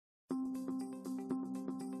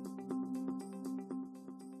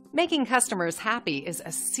Making customers happy is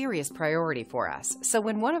a serious priority for us, so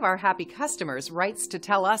when one of our happy customers writes to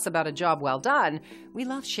tell us about a job well done, we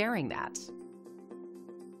love sharing that.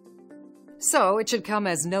 So it should come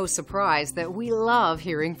as no surprise that we love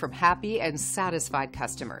hearing from happy and satisfied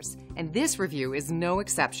customers, and this review is no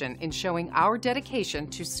exception in showing our dedication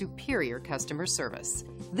to superior customer service.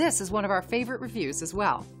 This is one of our favorite reviews as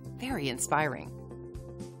well. Very inspiring.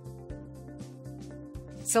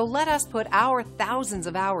 So let us put our thousands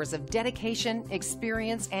of hours of dedication,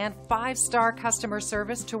 experience, and 5-star customer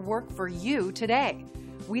service to work for you today.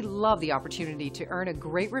 We love the opportunity to earn a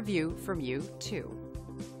great review from you, too.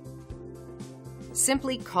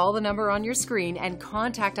 Simply call the number on your screen and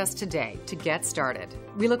contact us today to get started.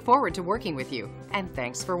 We look forward to working with you, and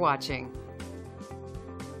thanks for watching.